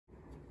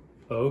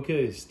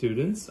Okay,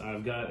 students,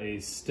 I've got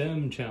a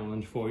STEM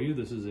challenge for you.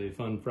 This is a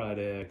Fun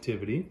Friday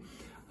activity.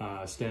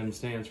 STEM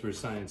stands for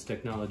Science,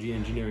 Technology,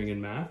 Engineering,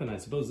 and Math, and I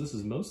suppose this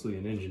is mostly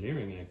an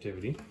engineering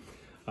activity.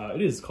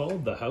 It is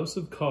called the House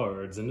of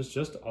Cards, and it's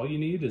just all you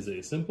need is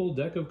a simple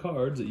deck of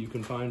cards that you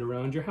can find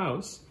around your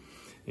house.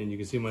 And you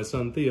can see my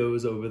son Theo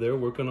is over there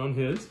working on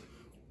his.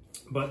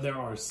 But there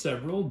are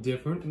several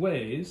different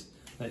ways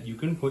that you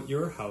can put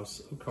your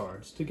house of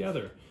cards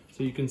together.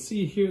 So you can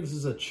see here, this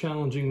is a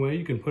challenging way.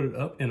 You can put it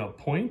up in a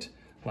point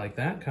like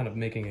that, kind of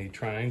making a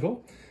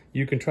triangle.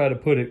 You can try to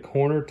put it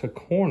corner to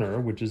corner,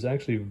 which is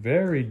actually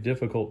very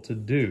difficult to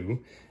do,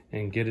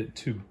 and get it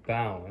to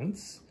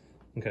balance.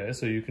 Okay,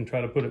 so you can try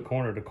to put it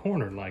corner to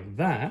corner like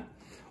that,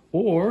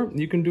 or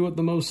you can do it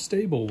the most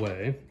stable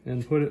way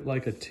and put it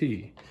like a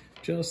T,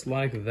 just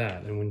like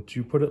that. And when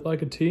you put it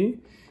like a T,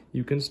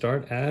 you can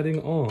start adding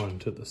on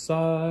to the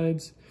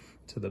sides,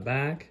 to the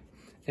back,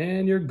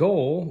 and your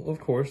goal, of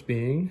course,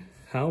 being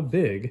how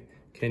big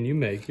can you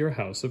make your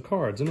house of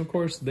cards? And of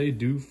course, they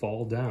do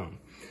fall down.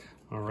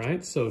 All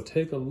right, so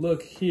take a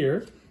look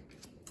here.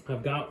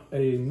 I've got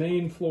a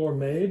main floor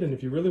made, and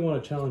if you really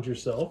want to challenge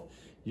yourself,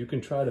 you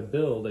can try to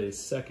build a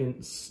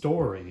second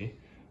story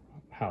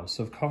house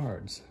of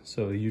cards.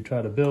 So you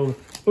try to build,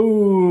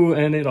 ooh,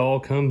 and it all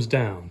comes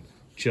down,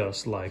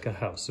 just like a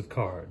house of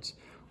cards.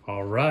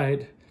 All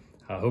right,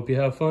 I hope you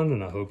have fun,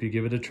 and I hope you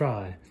give it a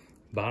try.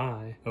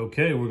 Bye.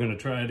 Okay, we're gonna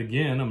try it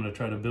again. I'm gonna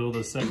try to build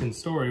a second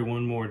story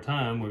one more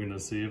time. We're gonna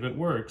see if it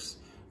works.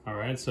 All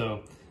right,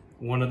 so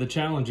one of the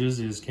challenges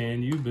is,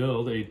 can you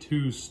build a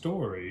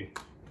two-story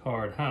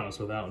card house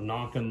without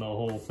knocking the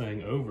whole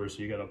thing over?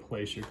 So you gotta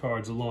place your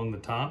cards along the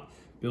top,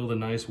 build a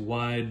nice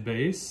wide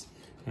base,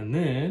 and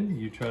then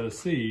you try to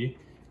see,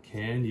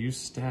 can you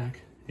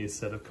stack a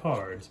set of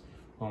cards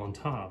on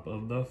top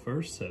of the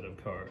first set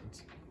of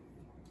cards?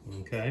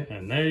 Okay,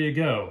 and there you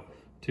go.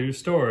 Two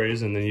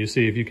stories, and then you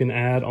see if you can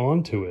add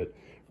on to it,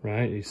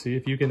 right? You see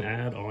if you can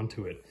add on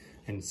to it.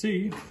 And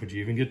see, could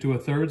you even get to a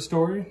third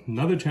story?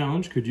 Another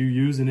challenge, could you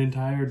use an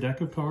entire deck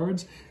of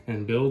cards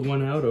and build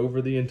one out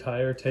over the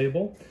entire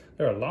table?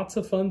 There are lots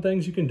of fun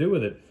things you can do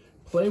with it.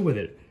 Play with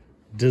it,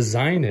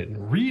 design it,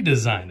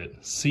 redesign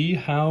it. See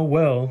how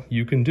well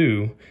you can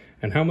do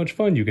and how much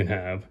fun you can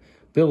have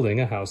building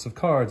a house of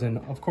cards. And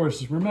of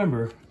course,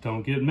 remember,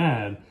 don't get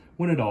mad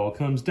when it all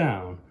comes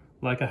down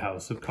like a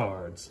house of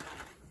cards.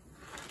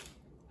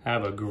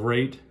 Have a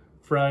great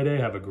Friday.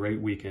 Have a great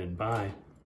weekend. Bye.